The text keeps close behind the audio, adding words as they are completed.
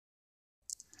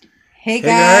Hey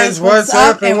guys, what's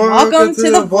up? And welcome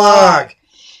to the vlog.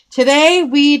 Today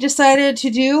we decided to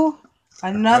do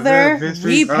another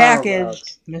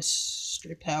repackaged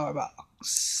mystery power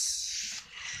box.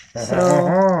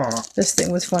 So this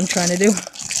thing was fun trying to do.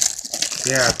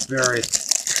 Yeah, it's very.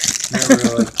 Not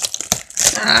really.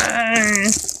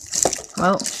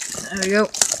 Well, there we go.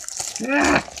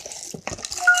 Yeah.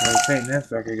 I'm painting this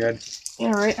sucker good.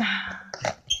 Yeah, right.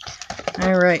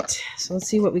 All right. So let's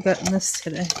see what we got in this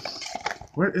today.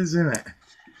 What is in it?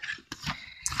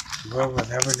 Well, we'll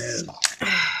never know.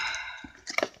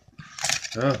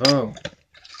 Oh,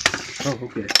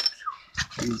 okay.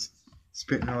 He's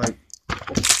spitting like.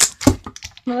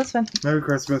 No, that's fine. Merry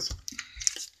Christmas.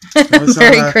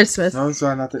 Merry Christmas. No, it's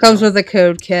not. Comes with a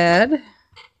code CAD.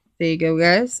 There you go,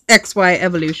 guys. XY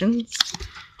Evolutions.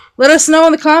 Let us know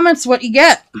in the comments what you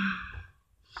get.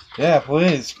 Yeah,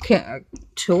 please. Okay,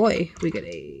 toy. We got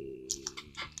a.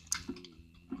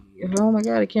 Oh my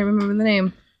god, I can't remember the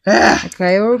name.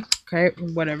 Okay,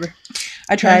 whatever.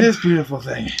 I tried. This beautiful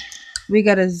thing. We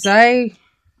got a Zygrade?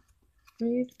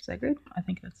 Zygrade? I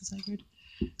think that's a Zygrade.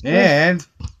 And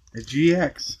a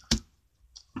GX.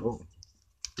 Oh.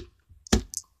 What's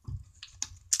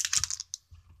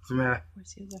the matter?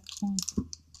 Where's the other one?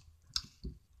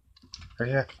 Right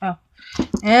here. Oh.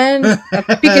 And a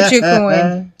Pikachu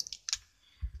coin.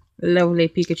 Lovely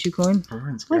Pikachu coin.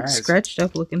 Like scratched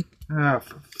up looking. Oh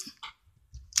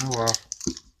well.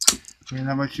 I mean,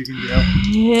 how much you can do.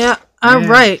 Yeah.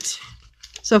 Alright.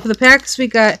 So for the packs, we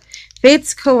got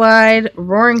Fates Collide,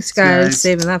 Roaring Skies,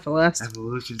 saving that for last.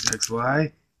 Evolutions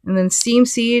XY. And then Steam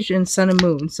Siege and Sun and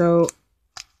Moon. So,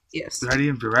 yes.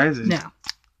 Radiant Verizon. Now.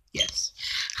 Yes.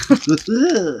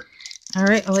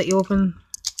 Alright, I'll let you open.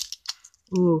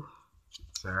 Ooh.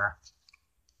 Sarah.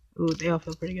 Ooh, they all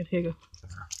feel pretty good. Here you go.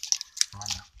 Sarah. Come on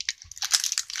now.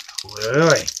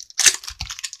 Really?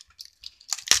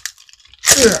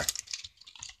 Ugh.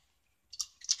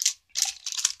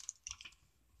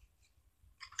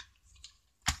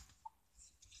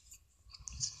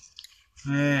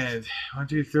 And 1,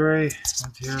 2, 3. 1,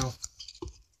 2.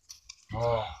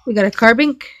 Oh. We got a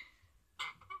Carbink,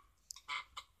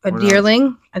 a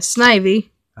Deerling, a Snivy,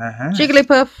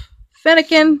 Jigglypuff,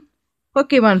 Fennekin,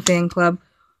 Pokemon Fan Club,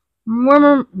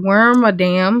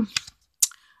 Wormadam,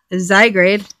 a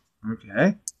Zygrade,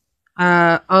 Okay.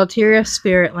 Altaria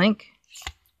Spirit Link,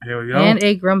 Here we go. and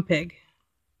a Grumpig.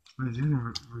 What is in the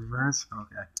reverse?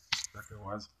 Okay. That's what it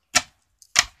was.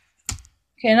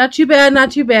 Okay, not too bad,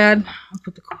 not too bad. I'll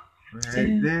put the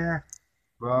right there.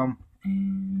 Boom.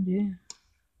 And yeah.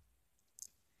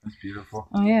 That's beautiful.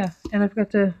 Oh yeah, and I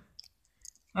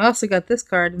also got this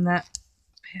card in that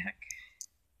pack.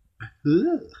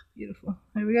 Beautiful.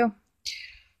 There we go.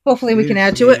 Hopefully we can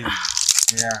add to it.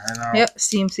 Yeah, I know. Yep,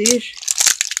 Steam Siege.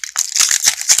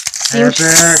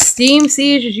 Epic. Steam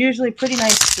Siege is usually pretty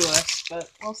nice to us, but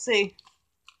we'll see.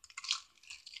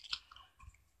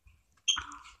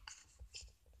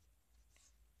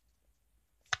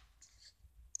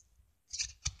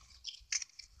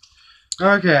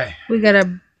 Okay. We got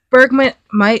a Bergman,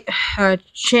 a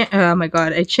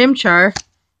Chimchar,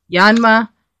 Yanma,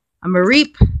 a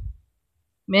Mareep,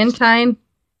 Mantine,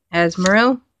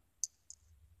 Asmuril,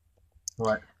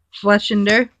 What?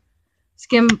 Fletchender,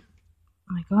 Skimplume,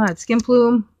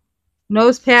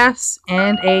 Nosepass,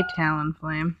 and a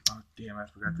Talonflame. Oh, damn, I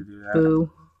forgot to do that.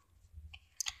 Boo.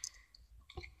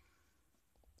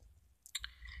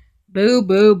 Boo,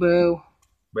 boo, boo.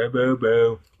 Boo, boo,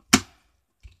 boo.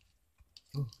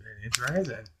 Oh, it's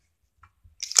rising.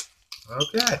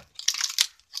 Okay.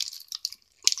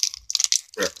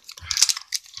 This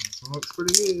one looks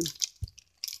pretty good.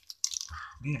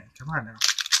 Man, come on now.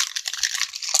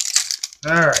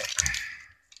 Alright.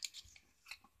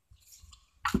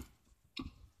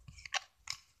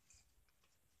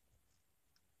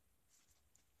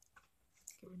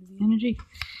 Get rid of the energy.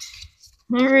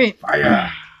 Alright.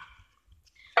 Fire.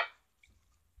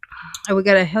 We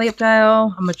got a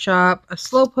Helioptile, a Machop, a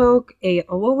Slowpoke, a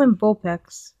Alolan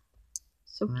Vulpix.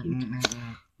 So cute.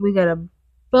 We got a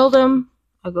Beldum,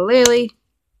 a Galele,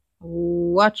 a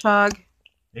Watchog,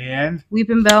 And?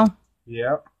 Weepinbell.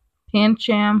 Yep.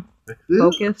 Pancham.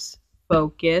 Focus.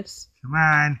 Come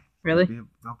on. Really?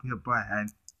 Don't be a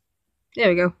butthead. There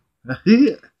we go.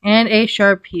 And a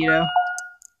Sharpedo.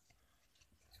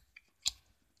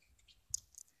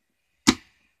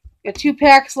 Got 2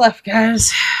 packs left,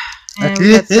 guys. And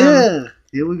we got some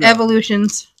Here we go.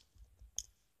 Evolutions.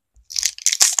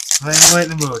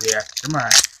 Playing in the mood here. Come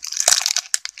on.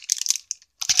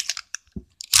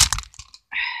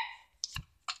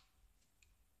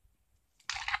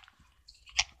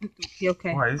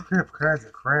 Okay. Boy, these cards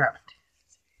are crap.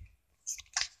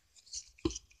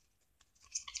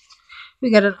 We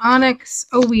got an Onyx,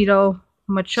 a Weedle,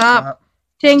 Machop,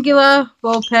 Tangela,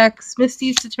 Vulpix,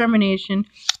 Misty's Determination,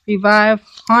 Revive,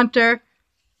 Haunter,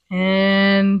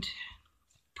 and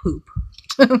Poop.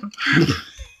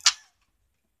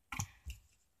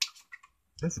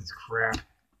 This is crap.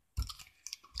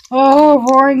 Oh,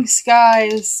 Roaring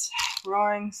Skies.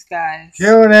 Roaring Skies.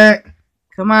 Killing it.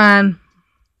 Come on.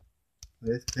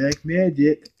 Let's pack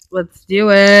magic. Let's do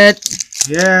it.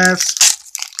 Yes.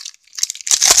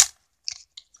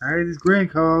 Tired of these green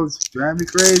codes. Drive me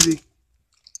crazy.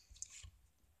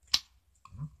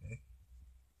 Okay.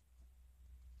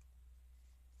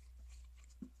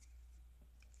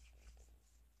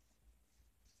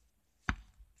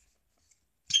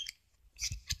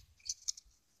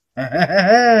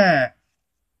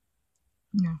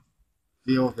 No.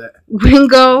 Deal with it.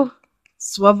 Wingo,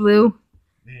 Swablu,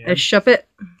 Yeah. a Shuppet.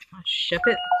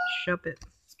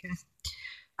 Okay.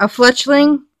 A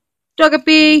Fletchling,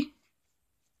 Togepi,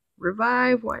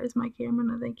 Revive. Why is my camera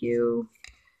not? Thank you.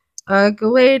 A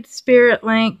Gallade, Spirit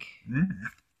Link, Yeah.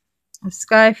 a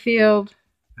Skyfield.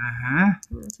 Uh-huh.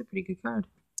 Ooh, that's a pretty good card.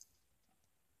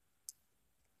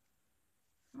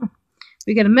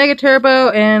 We got a Mega Turbo,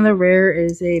 and the rare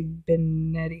is a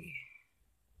Benetti.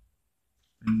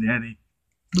 Netty.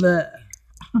 Blah.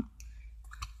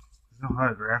 No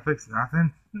holographics,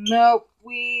 nothing? Nope,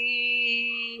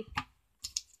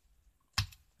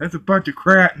 That's a bunch of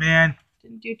crap, man.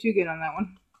 didn't do too good on that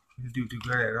one. You didn't do too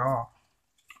good at all.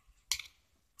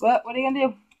 But what are you gonna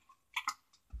do?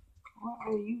 What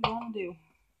are you gonna do?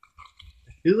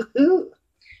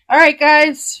 Alright,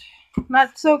 guys.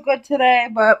 Not so good today,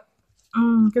 but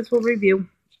guess we'll review.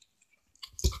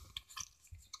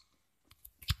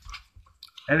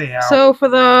 Anyhow. So for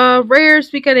the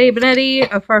rares, we got a Benetti,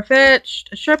 a Farfetch'd,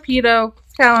 a Sharpedo,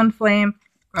 Talonflame,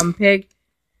 Grumpig.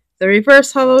 The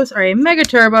reverse hollows are a Mega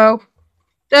Turbo,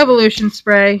 Devolution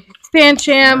Spray,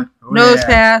 Pancham,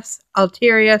 Nosepass,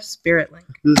 Altaria, Spirit Link.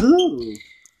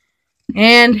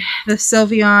 And the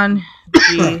Sylveon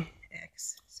GX.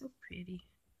 So pretty.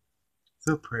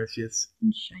 So precious.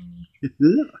 And shiny.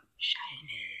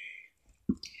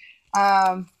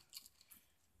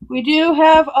 We do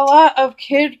have a lot of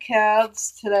kid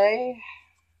cards today.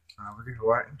 We can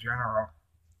go out in general.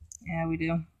 Yeah, we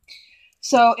do.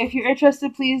 So if you're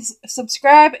interested, please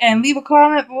subscribe and leave a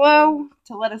comment below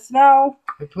to let us know.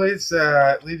 And please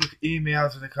leave your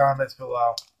emails in the comments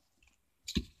below.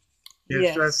 Can't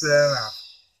stress that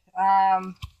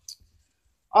enough.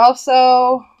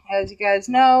 Also, as you guys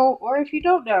know, or if you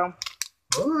don't know,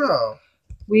 Oh.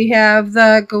 we have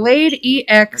the Gallade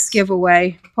EX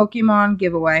giveaway, Pokemon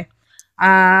giveaway.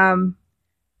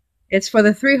 It's for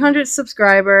the 300th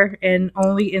subscriber and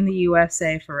only in the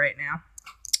USA for right now.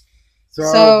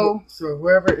 So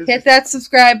whoever is hit that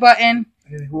subscribe button.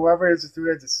 And whoever is the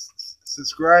 300th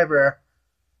subscriber,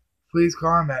 please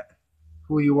comment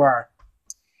who you are.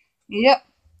 Yep.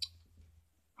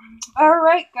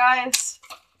 Alright, guys.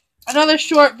 Another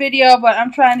short video, but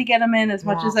I'm trying to get them in as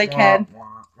much as I can.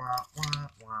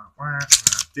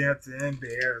 Dancing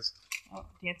bears. Oh,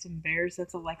 dancing bears.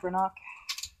 That's a Lycronock.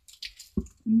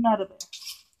 Not a bear.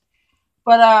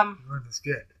 But, You're in the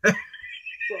skit.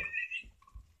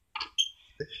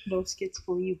 no skits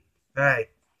for you. Hey.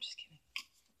 Just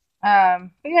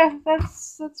kidding. But yeah,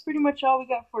 that's pretty much all we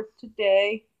got for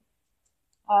today.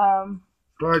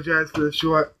 Apologize for the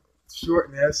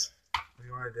shortness. What do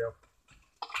you want to do?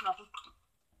 Nothing.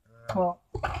 Well,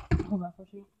 hold on for a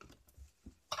second.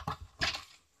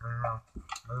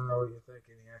 I don't know what you're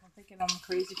thinking here. I'm thinking I'm a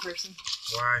crazy person.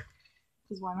 Why?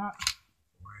 Because why not?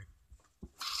 Why?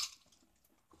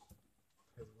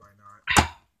 Because why not?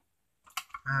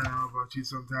 I don't know about you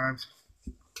sometimes.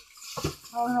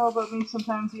 I don't know about me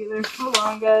sometimes either. Hold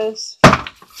on, guys. I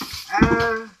I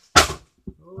don't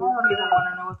even want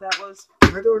to know what that was.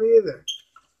 don't either.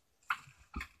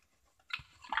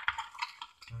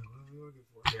 What are we looking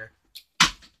for here?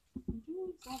 I'm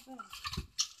doing something.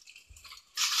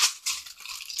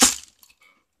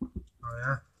 Oh,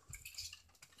 yeah?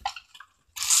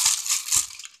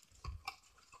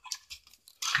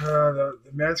 The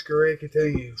masquerade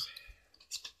continues.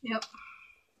 Yep.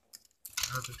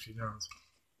 I don't think she knows.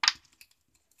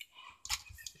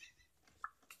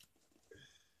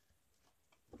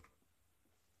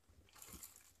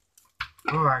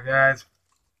 Alright, guys.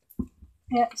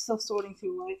 Yeah, still sorting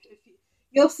through life.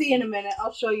 You'll see in a minute.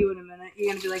 I'll show you in a minute.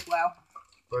 You're gonna be like, wow.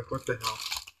 Like, what the hell?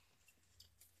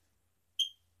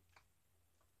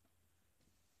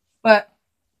 But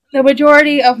the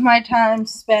majority of my time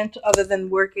spent, other than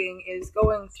working, is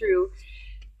going through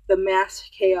the mass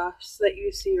chaos that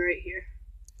you see right here.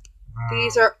 Wow.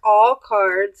 These are all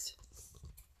cards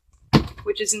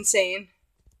which is insane.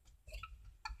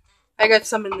 I got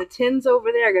some in the tins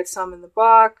over there. I got some in the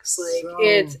box. Like,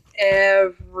 it's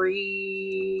everywhere.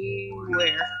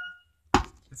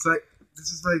 It's like,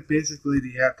 this is like basically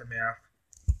the aftermath.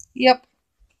 Yep.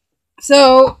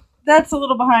 So, that's a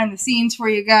little behind the scenes for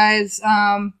you guys.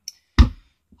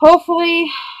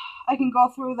 Hopefully, I can go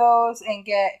through those and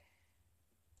get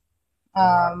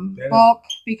bulk,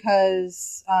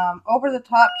 because Over the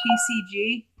Top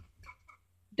TCG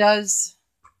does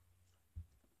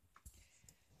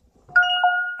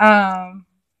what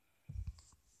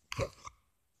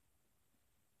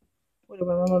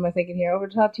am I thinking here? Over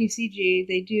the Top TCG,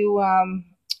 they do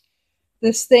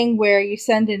this thing where you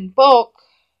send in bulk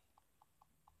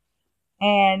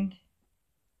and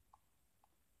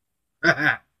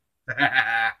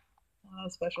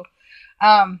special.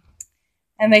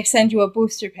 And they send you a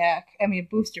booster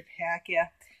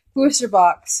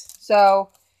box. So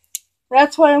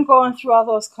that's why I'm going through all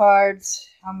those cards.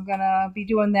 I'm gonna be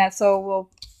doing that, so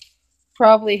we'll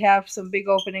probably have some big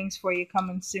openings for you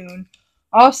coming soon.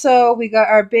 Also, we got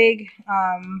our big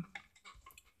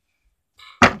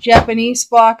Japanese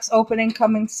box opening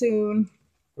coming soon.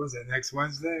 What was that, next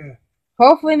Wednesday?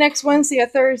 Hopefully next Wednesday or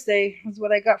Thursday is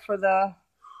what I got for the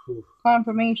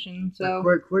confirmation. So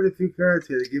quite a few cards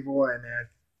here to give away, man.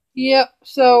 Yep.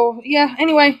 So yeah.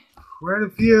 Anyway. Quite a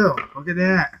few. Look at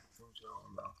that.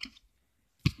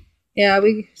 Yeah,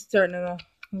 we starting a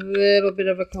little bit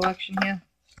of a collection here.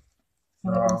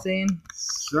 You know what I'm saying?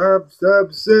 Sub.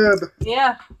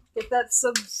 Yeah. Get that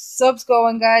subs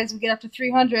going, guys. We get up to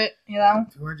 300. You know.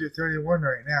 231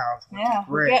 right now. Yeah,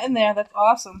 we're getting there. That's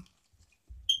awesome.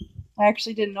 I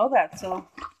actually didn't know that, so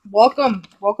welcome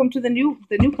to the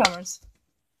newcomers.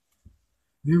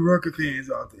 New Rocket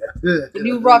fans out there. The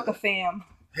new Rocket fam.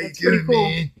 That's pretty cool.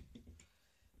 Man.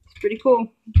 It's pretty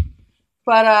cool.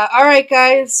 But all right,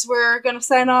 guys, we're gonna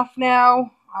sign off now.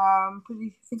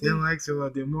 10 likes and we'll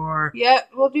do more. Yeah,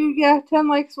 10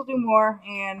 likes, we'll do more.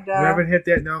 And you haven't hit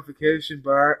that notification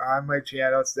bar on my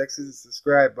channel. It's next to the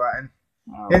subscribe button.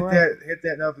 Hit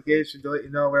that notification to let you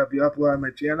know when I'll be uploading on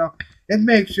my channel. And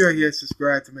make sure you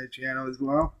subscribe to my channel as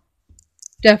well.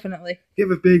 Definitely. Give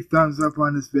a big thumbs up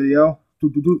on this video.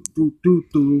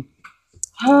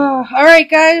 Alright,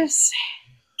 guys.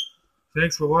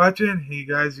 Thanks for watching. You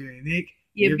guys are unique.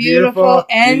 You're beautiful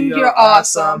and you're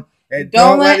awesome. And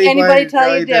don't let anybody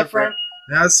tell you different.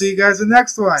 And I'll see you guys in the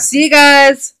next one. See you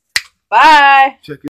guys. Bye. Check